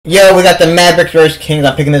Yo, we got the Mavericks versus Kings.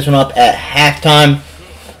 I'm picking this one up at halftime.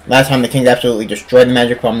 Last time the Kings absolutely destroyed the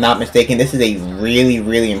Magic, if I'm not mistaken. This is a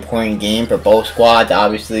really important game for both squads.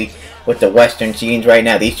 Obviously, with the Western seedings right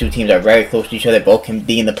now, these two teams are very close to each other. Both can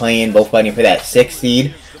be in the play-in, both fighting for that 6th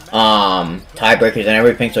seed. Tiebreakers and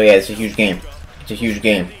everything. So yeah, it's a huge game. It's a huge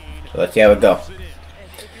game. So let's see how it goes.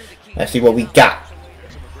 Let's see what we got.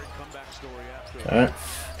 Alright.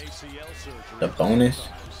 The bonus.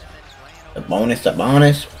 The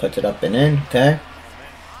bonus. Puts it up and in. Okay.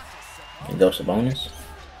 Here goes the bonus.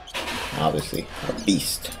 Obviously, a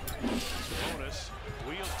beast.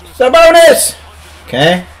 Sabonis!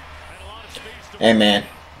 Okay. Hey, man.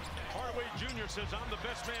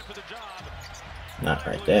 Not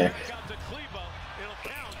right there.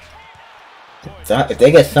 If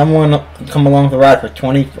they get someone come along the ride for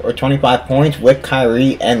 20 or 25 points with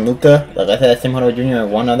Kyrie and Luka, like I said, Tim Hardaway Jr.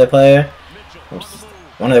 and one other player,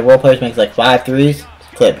 one of the role players makes like 5 threes,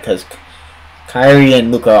 clip, because Kyrie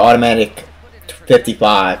and Luka are automatic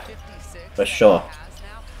 55 for sure.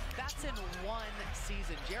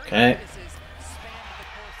 Okay.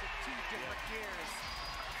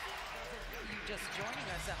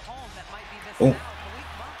 Ooh.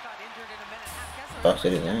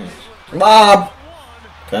 Busted his ass. Bob!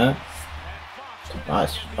 Okay.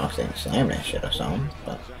 Box didn't slam that shit or something,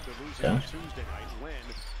 but okay.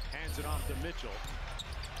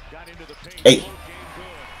 Hey.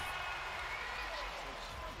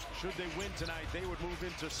 Should they win tonight, they would move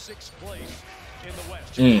into 6th place in the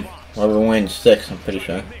West. Whoever wins 6, I'm pretty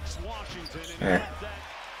sure. Alright.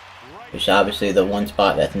 Which is obviously the one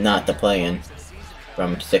spot that's not the play-in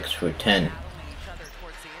from 6 through 10.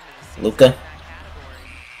 Luka.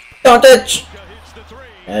 Don't touch!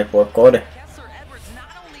 Alright, 4th quarter.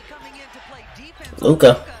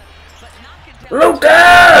 Luka.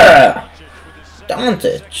 Luka!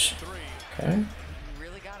 Doncic. Okay.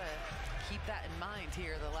 Really gotta keep that in mind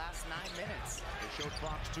here the last 9 minutes. They showed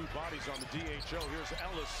Fox 2 bodies on the DHO. Here's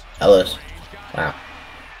Ellis. Wow.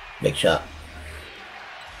 Big shot.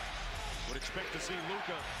 Would expect to see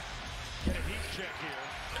Luka get a heat check here.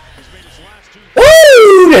 He's made his last 2.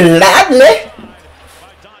 Woo! Lovely!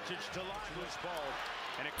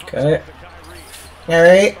 Okay.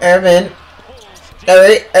 Kyrie Irving.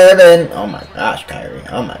 Kyrie Irving. Oh my gosh, Kyrie.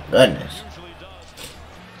 Oh my goodness.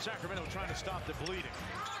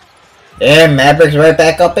 Yeah, Mavericks right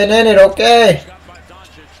back up and in it. Okay.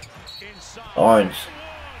 Orange.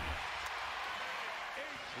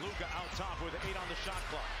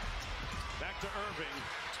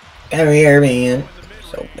 Kyrie Irving.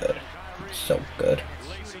 So good. So good.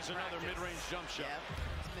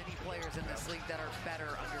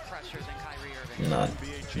 Not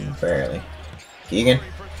barely. Keegan.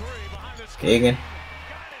 Keegan.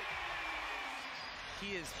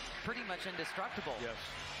 He is pretty much indestructible.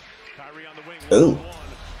 Ooh.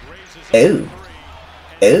 Ooh.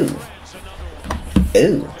 Ooh.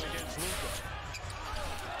 Ooh.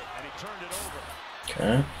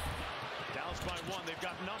 Okay.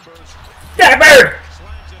 Dapper!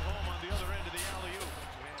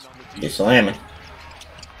 You're slamming.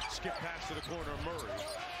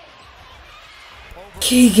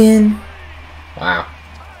 Keegan. Wow.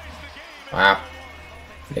 Wow.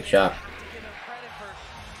 Big shot.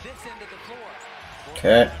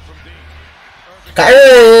 Okay.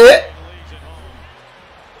 Kyrie!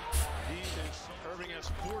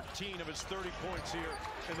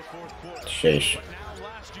 Sheesh.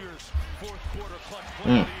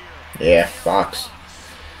 Yeah, Fox.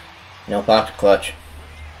 No Fox clutch.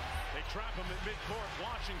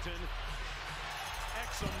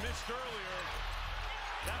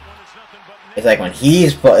 It's like when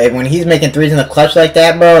he's making threes in the clutch like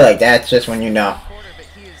that, bro. Like that's just when you know.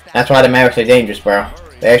 That's why the Mavericks are dangerous, bro.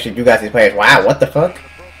 They actually do got these players. Wow, what the fuck?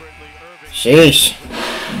 Sheesh.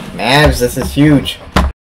 Mavs, this is huge.